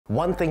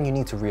One thing you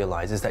need to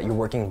realize is that you're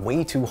working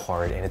way too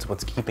hard and it's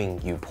what's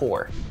keeping you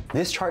poor.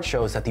 This chart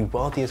shows that the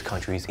wealthiest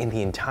countries in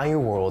the entire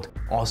world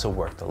also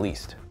work the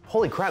least.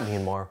 Holy crap,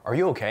 Myanmar, are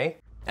you okay?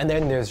 And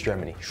then there's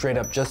Germany, straight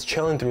up just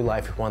chilling through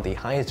life with one of the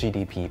highest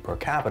GDP per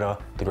capita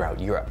throughout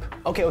Europe.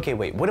 Okay,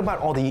 wait, what about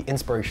all the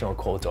inspirational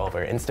quotes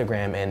over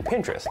Instagram and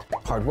Pinterest?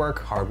 Hard work,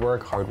 hard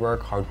work, hard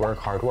work, hard work,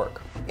 hard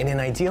work. In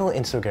an ideal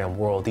Instagram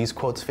world, these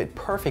quotes fit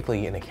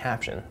perfectly in a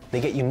caption. They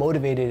get you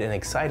motivated and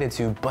excited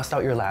to bust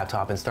out your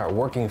laptop and start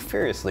working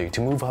furiously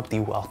to move up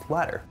the wealth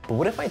ladder. But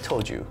what if I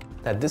told you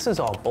that this is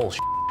all bullshit?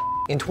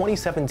 In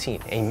 2017,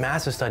 a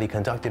massive study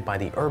conducted by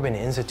the Urban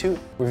Institute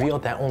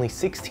revealed that only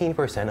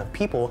 16% of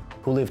people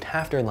who lived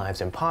half their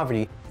lives in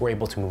poverty were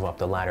able to move up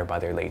the ladder by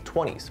their late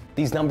 20s.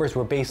 These numbers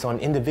were based on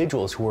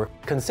individuals who were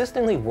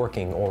consistently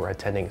working or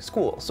attending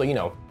school, so you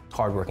know,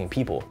 hardworking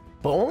people.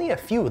 But only a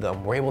few of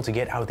them were able to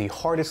get out of the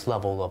hardest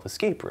level of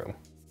escape room.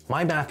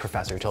 My math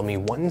professor told me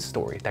one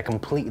story that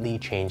completely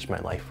changed my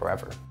life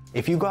forever.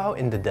 If you go out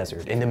in the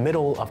desert in the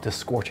middle of the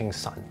scorching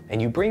sun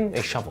and you bring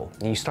a shovel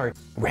and you start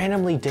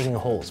randomly digging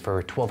holes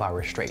for 12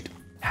 hours straight,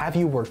 have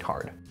you worked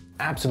hard?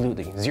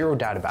 Absolutely, zero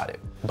doubt about it.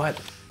 But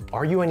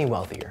are you any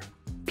wealthier?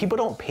 People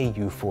don't pay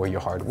you for your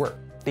hard work.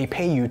 They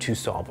pay you to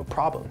solve a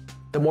problem.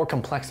 The more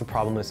complex the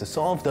problem is to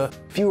solve, the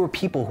fewer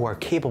people who are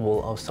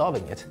capable of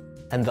solving it.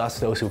 And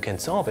thus those who can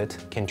solve it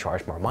can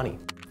charge more money.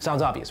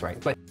 Sounds obvious, right?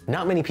 But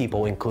not many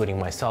people, including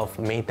myself,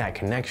 made that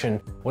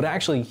connection without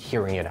actually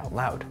hearing it out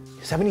loud.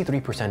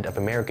 73% of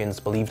Americans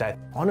believe that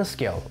on a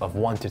scale of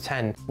 1 to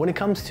 10, when it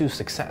comes to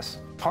success,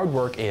 hard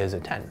work is a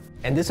 10.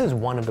 And this is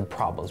one of the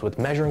problems with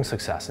measuring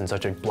success in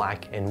such a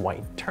black and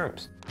white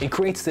terms. It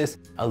creates this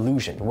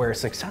illusion where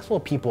successful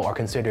people are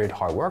considered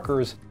hard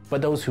workers,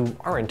 but those who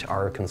aren't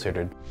are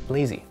considered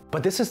lazy.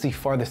 But this is the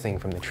farthest thing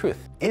from the truth.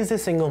 Is a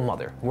single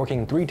mother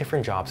working 3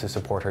 different jobs to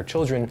support her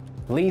children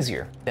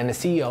lazier than a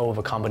CEO of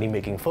a company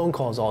making phone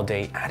calls all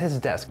day at his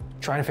desk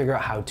trying to figure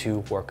out how to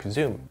work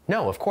Zoom?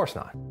 No, of course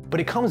not. But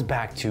it comes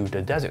back to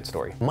the desert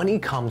story. Money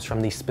comes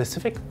from the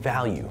specific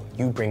value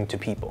you bring to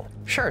people.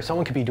 Sure,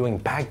 someone could be doing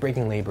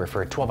back-breaking labor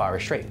for 12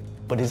 hours straight,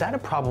 but is that a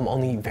problem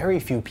only very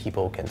few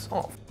people can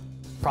solve?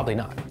 Probably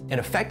not. An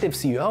effective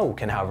CEO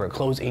can, however,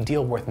 close a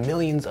deal worth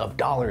millions of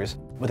dollars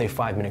with a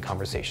 5-minute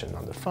conversation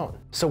on the phone.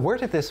 So where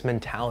did this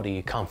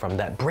mentality come from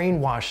that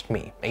brainwashed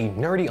me, a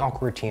nerdy,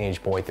 awkward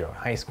teenage boy throughout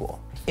high school?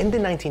 In the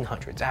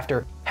 1900s,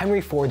 after Henry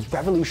Ford's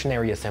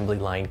revolutionary assembly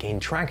line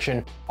gained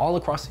traction all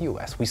across the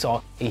US, we saw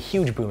a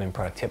huge boom in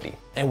productivity.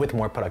 And with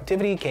more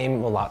productivity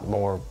came a lot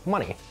more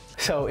money.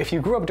 So if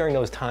you grew up during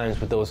those times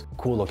with those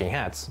cool-looking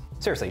hats,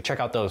 seriously, check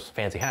out those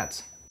fancy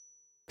hats.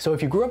 So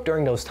if you grew up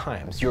during those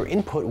times, your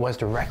input was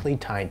directly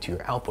tied to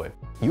your output.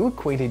 You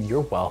equated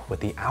your wealth with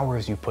the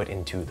hours you put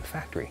into the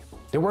factory.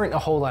 There weren't a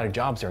whole lot of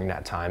jobs during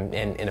that time,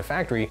 and in a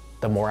factory,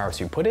 the more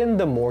hours you put in,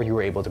 the more you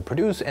were able to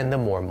produce and the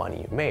more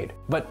money you made.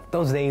 But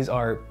those days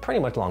are pretty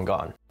much long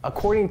gone.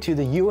 According to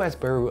the US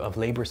Bureau of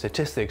Labor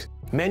Statistics,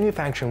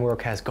 manufacturing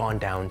work has gone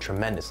down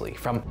tremendously,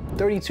 from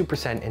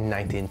 32% in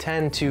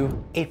 1910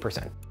 to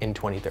 8% in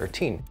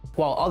 2013,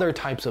 while other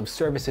types of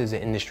services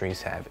and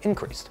industries have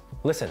increased.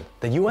 Listen,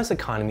 the US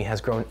economy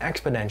has grown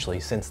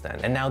exponentially since then,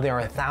 and now there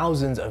are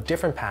thousands of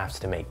different paths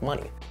to make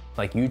money,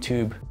 like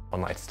YouTube,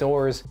 online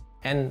stores,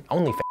 and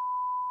OnlyFans.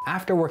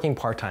 After working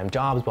part-time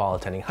jobs while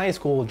attending high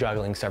school,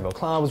 juggling several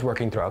clubs,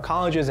 working throughout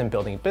colleges, and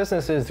building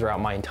businesses throughout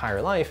my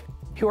entire life,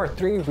 here are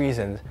 3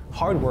 reasons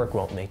hard work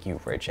won't make you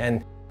rich,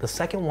 and the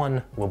second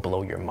one will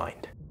blow your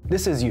mind.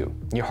 This is you.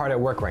 You're hard at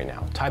work right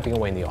now, typing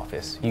away in the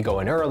office. You go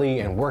in early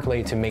and work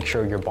late to make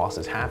sure your boss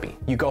is happy.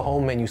 You go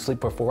home and you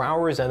sleep for 4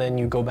 hours and then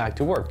you go back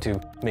to work to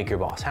make your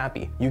boss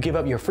happy. You give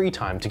up your free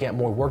time to get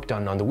more work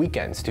done on the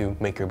weekends to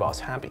make your boss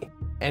happy.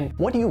 And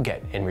what do you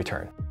get in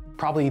return?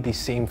 Probably the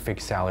same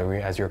fixed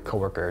salary as your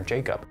coworker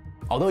Jacob.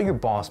 Although your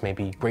boss may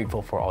be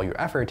grateful for all your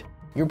effort,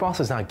 your boss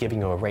is not giving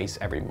you a raise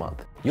every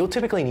month. You'll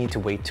typically need to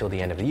wait till the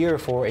end of the year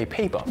for a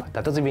pay bump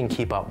that doesn't even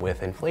keep up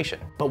with inflation.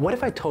 But what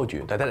if I told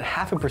you that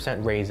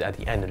 0.5% raise at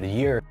the end of the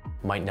year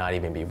might not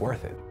even be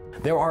worth it?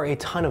 There are a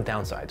ton of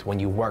downsides when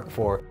you work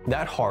for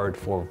that hard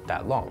for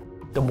that long.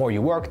 The more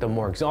you work, the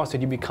more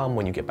exhausted you become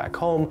when you get back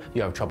home,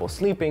 you have trouble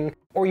sleeping,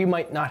 or you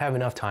might not have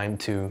enough time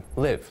to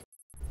live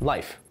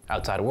life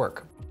outside of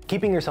work.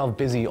 Keeping yourself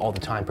busy all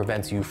the time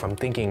prevents you from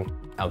thinking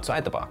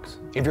outside the box.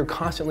 If you're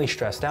constantly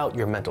stressed out,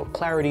 your mental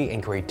clarity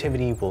and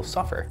creativity will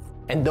suffer.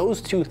 And those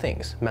 2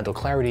 things, mental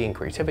clarity and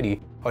creativity,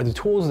 are the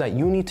tools that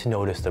you need to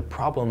notice the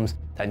problems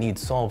that need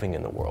solving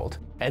in the world,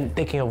 and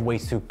thinking of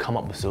ways to come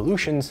up with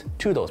solutions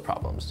to those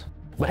problems.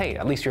 But hey,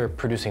 at least you're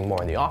producing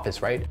more in the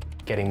office, right?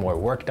 Getting more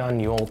work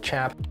done, you old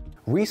chap.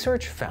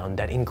 Research found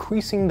that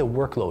increasing the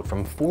workload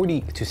from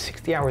 40 to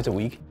 60 hours a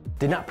week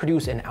did not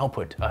produce an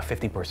output of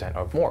 50%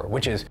 or more,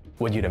 which is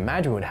what you'd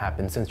imagine would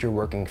happen since you're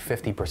working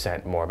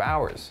 50% more of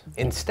hours.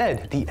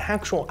 Instead, the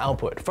actual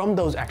output from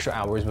those extra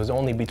hours was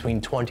only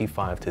between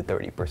 25 to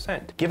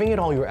 30%. Giving it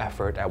all your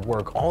effort at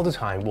work all the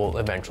time will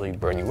eventually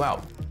burn you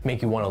out,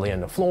 make you want to lay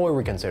on the floor,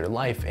 reconsider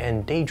life,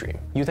 and daydream.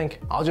 You think,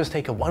 I'll just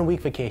take a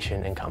 1-week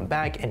vacation and come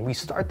back and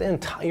restart the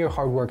entire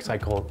hard work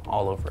cycle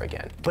all over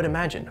again. But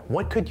imagine,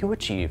 what could you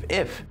achieve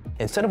if,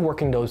 instead of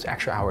working those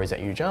extra hours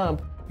at your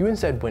job, you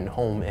instead went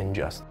home and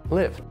just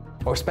lived?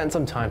 Or spent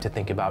some time to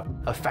think about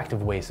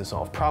effective ways to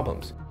solve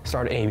problems,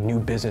 start a new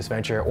business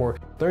venture, or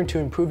learn to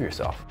improve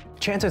yourself.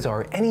 Chances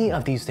are any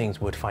of these things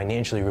would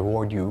financially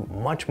reward you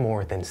much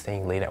more than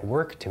staying late at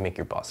work to make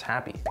your boss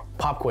happy.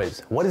 Pop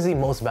quiz, what is the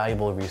most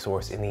valuable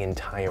resource in the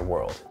entire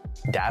world?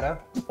 Data?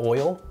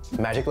 Oil?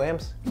 Magic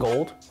lamps?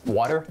 Gold?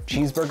 Water?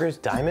 Cheeseburgers?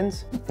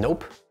 Diamonds?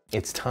 Nope,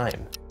 it's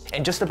time.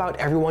 And just about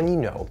everyone you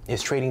know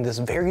is trading this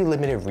very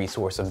limited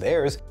resource of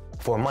theirs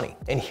for money.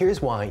 And here's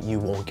why you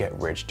won't get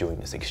rich doing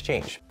this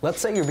exchange.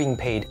 Let's say you're being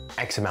paid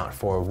X amount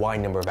for a Y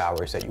number of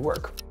hours that you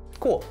work.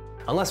 Cool.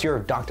 Unless you're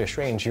Doctor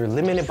Strange, you're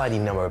limited by the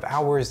number of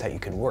hours that you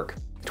can work.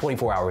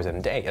 24 hours in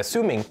a day,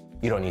 assuming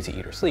you don't need to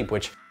eat or sleep,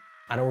 which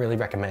I don't really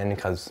recommend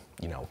because,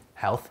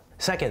 health.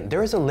 Second,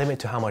 there is a limit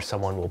to how much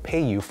someone will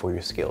pay you for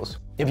your skills.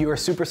 If you're a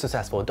super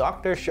successful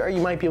doctor, sure, you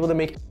might be able to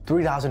make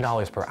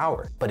 $3,000 per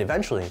hour, but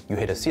eventually you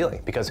hit a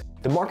ceiling because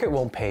the market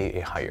won't pay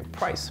a higher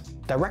price.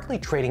 Directly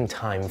trading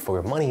time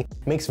for money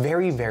makes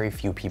very, very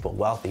few people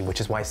wealthy,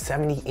 which is why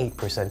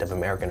 78% of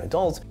American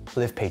adults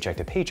live paycheck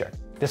to paycheck,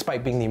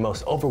 despite being the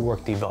most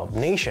overworked developed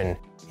nation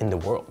in the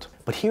world.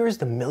 But here's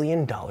the $1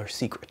 million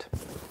secret.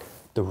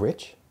 The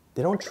rich,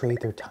 they don't trade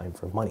their time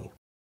for money.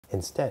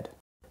 Instead,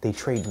 they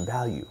trade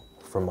value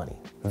for money.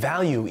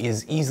 Value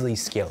is easily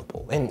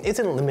scalable and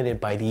isn't limited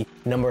by the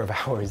number of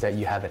hours that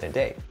you have in a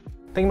day.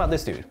 Think about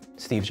this dude,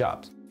 Steve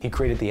Jobs. He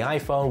created the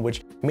iPhone,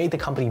 which made the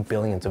company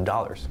billions of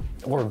dollars.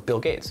 Or Bill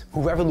Gates,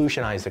 who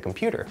revolutionized the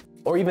computer.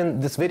 Or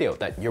even this video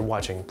that you're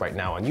watching right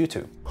now on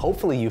YouTube.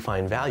 Hopefully you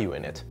find value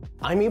in it.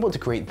 I'm able to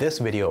create this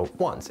video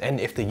once, and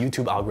if the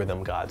YouTube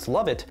algorithm gods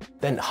love it,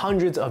 then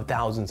hundreds of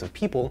thousands of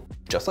people,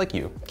 just like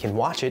you, can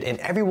watch it and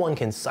everyone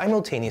can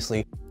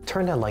simultaneously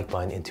turn that like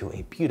button into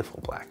a beautiful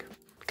black.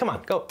 Come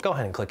on, go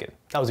ahead and click it.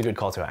 That was a good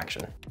call to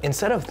action.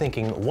 Instead of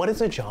thinking, what is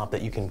a job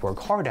that you can work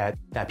hard at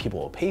that people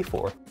will pay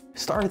for,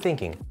 start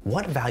thinking,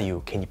 what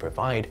value can you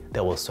provide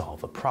that will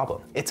solve a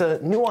problem? It's a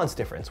nuanced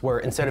difference where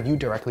instead of you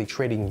directly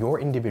trading your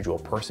individual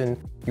person,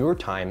 your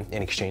time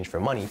in exchange for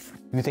money,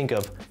 you think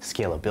of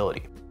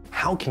scalability.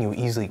 How can you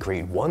easily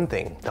create one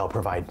thing that will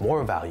provide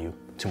more value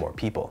to more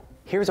people?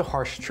 Here's a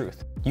harsh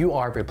truth. You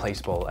are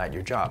replaceable at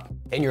your job,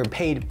 and you're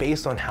paid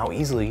based on how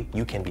easily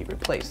you can be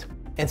replaced.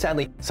 And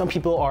sadly, some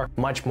people are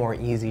much more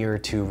easier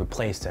to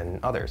replace than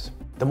others.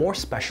 The more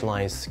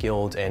specialized,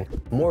 skilled, and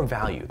more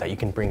value that you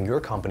can bring your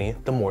company,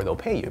 the more they'll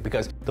pay you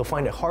because they'll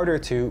find it harder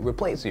to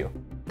replace you.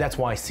 That's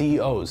why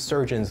CEOs,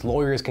 surgeons,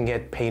 lawyers can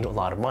get paid a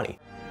lot of money.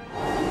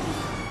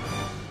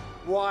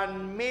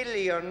 $1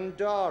 million.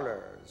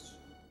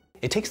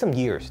 It takes them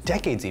years,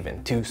 decades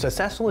even, to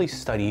successfully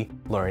study,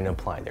 learn, and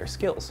apply their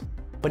skills.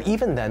 But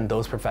even then,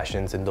 those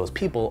professions and those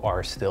people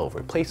are still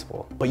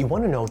replaceable. But you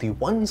want to know the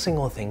one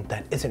single thing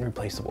that isn't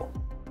replaceable.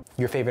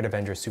 Your favorite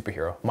Avengers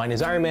superhero. Mine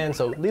is Iron Man,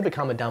 so leave a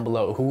comment down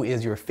below who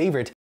is your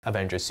favorite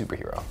Avengers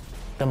superhero.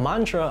 The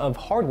mantra of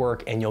hard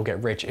work and you'll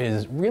get rich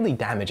is really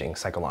damaging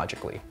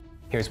psychologically.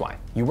 Here's why.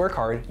 You work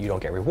hard, you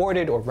don't get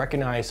rewarded or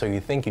recognized, so you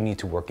think you need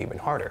to work even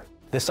harder.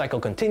 This cycle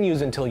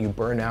continues until you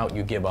burn out,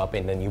 you give up,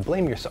 and then you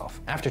blame yourself.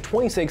 After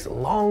 26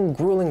 long,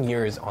 grueling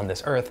years on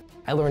this earth,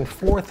 I learned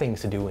 4 things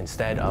to do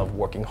instead of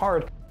working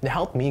hard to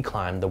help me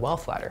climb the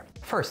wealth ladder.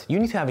 First, you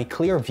need to have a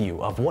clear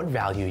view of what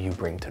value you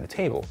bring to the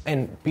table,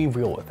 and be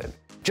real with it.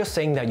 Just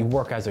saying that you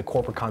work as a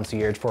corporate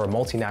concierge for a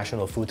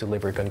multinational food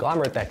delivery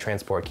conglomerate that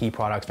transport key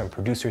products from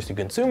producers to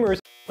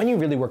consumers when you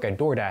really work at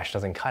DoorDash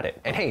doesn't cut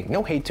it. And hey,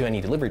 no hate to any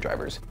delivery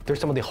drivers. They're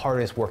some of the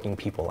hardest working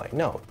people I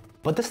know.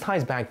 But this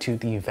ties back to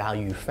the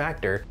value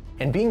factor,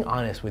 and being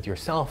honest with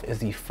yourself is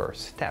the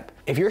first step.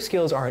 If your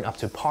skills aren't up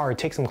to par,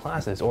 take some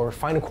classes or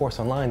find a course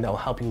online that will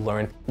help you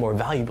learn more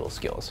valuable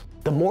skills.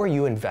 The more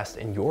you invest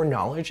in your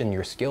knowledge and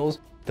your skills,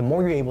 the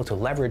more you're able to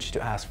leverage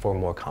to ask for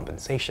more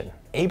compensation.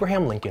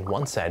 Abraham Lincoln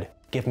once said,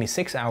 "Give me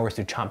 6 hours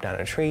to chop down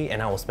a tree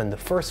and I will spend the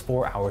first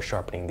 4 hours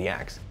sharpening the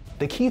axe."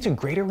 The key to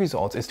greater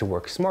results is to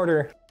work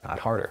smarter, not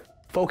harder.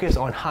 Focus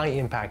on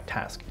high-impact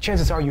tasks.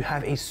 Chances are you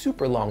have a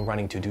super long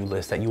running to-do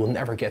list that you will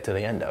never get to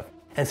the end of.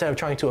 Instead of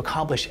trying to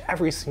accomplish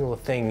every single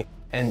thing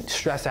and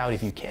stress out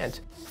if you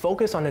can't,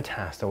 focus on the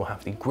tasks that will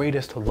have the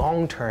greatest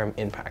long-term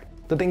impact,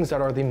 the things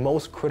that are the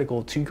most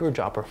critical to your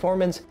job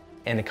performance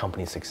and the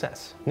company's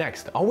success.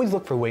 Next, always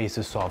look for ways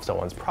to solve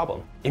someone's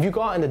problem. If you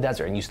go out in the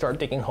desert and you start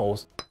digging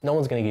holes, no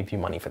one's gonna give you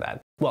money for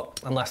that. Well,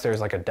 unless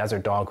there's like a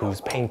desert dog who's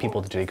paying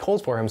people to dig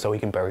holes for him so he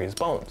can bury his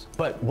bones.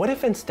 But what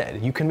if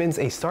instead you convince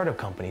a startup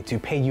company to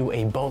pay you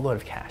a boatload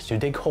of cash to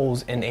dig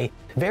holes in a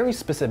very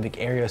specific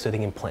area so they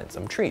can plant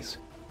some trees?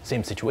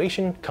 Same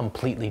situation,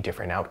 completely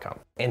different outcome.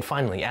 And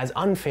finally, as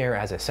unfair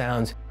as it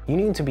sounds, you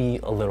need to be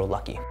a little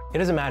lucky. It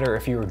doesn't matter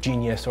if you're a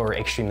genius or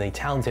extremely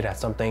talented at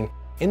something.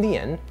 In the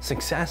end,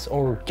 success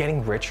or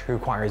getting rich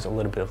requires a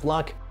little bit of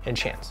luck and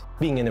chance.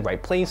 Being in the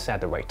right place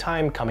at the right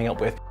time, coming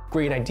up with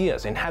great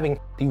ideas, and having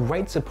the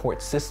right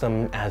support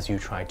system as you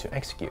try to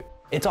execute.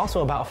 It's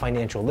also about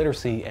financial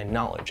literacy and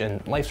knowledge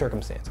and life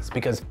circumstances,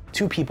 because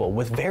two people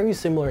with very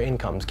similar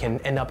incomes can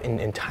end up in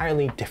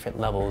entirely different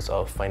levels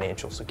of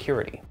financial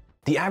security.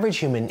 The average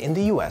human in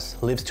the US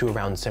lives to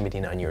around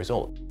 79 years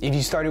old. If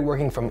you started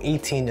working from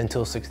 18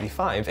 until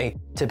 65, a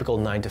typical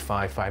 9 to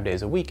 5, 5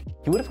 days a week,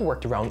 you would have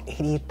worked around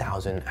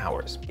 80,000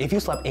 hours. If you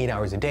slept 8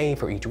 hours a day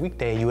for each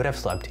weekday, you would have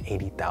slept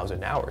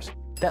 80,000 hours.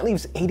 That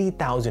leaves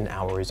 80,000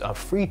 hours of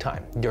free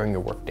time during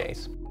your work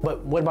days.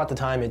 But what about the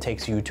time it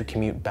takes you to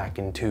commute back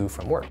and to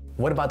from work?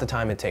 What about the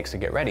time it takes to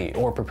get ready,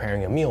 or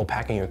preparing a meal,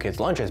 packing your kids'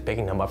 lunches,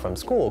 picking them up from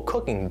school,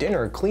 cooking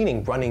dinner,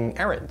 cleaning, running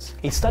errands?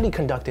 A study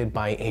conducted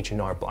by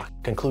H&R Block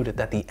concluded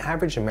that the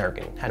average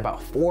American had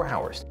about 4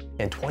 hours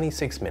and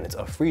 26 minutes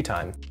of free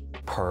time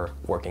per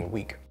working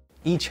week.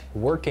 Each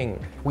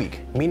working week,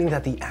 meaning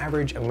that the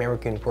average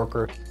American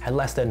worker had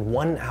less than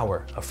 1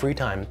 hour of free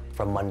time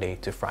from Monday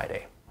to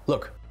Friday.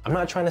 Look, I'm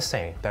not trying to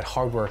say that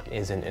hard work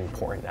isn't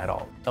important at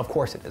all. Of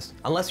course it is.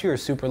 Unless you're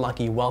super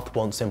lucky, wealth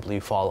won't simply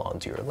fall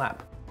onto your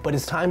lap. But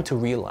it's time to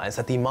realize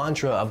that the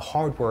mantra of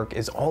hard work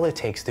is all it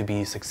takes to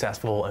be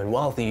successful and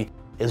wealthy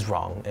is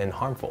wrong and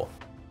harmful.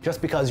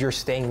 Just because you're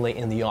staying late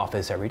in the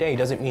office every day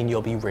doesn't mean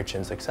you'll be rich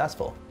and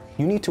successful.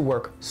 You need to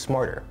work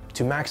smarter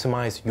to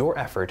maximize your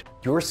effort,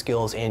 your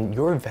skills, and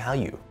your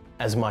value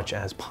as much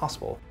as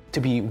possible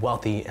to be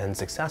wealthy and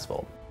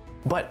successful.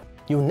 But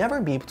you'll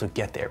never be able to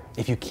get there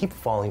if you keep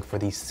falling for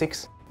these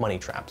 6 money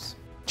traps.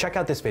 Check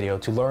out this video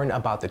to learn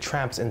about the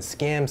traps and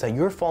scams that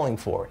you're falling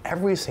for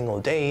every single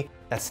day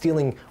that's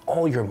stealing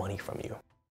all your money from you.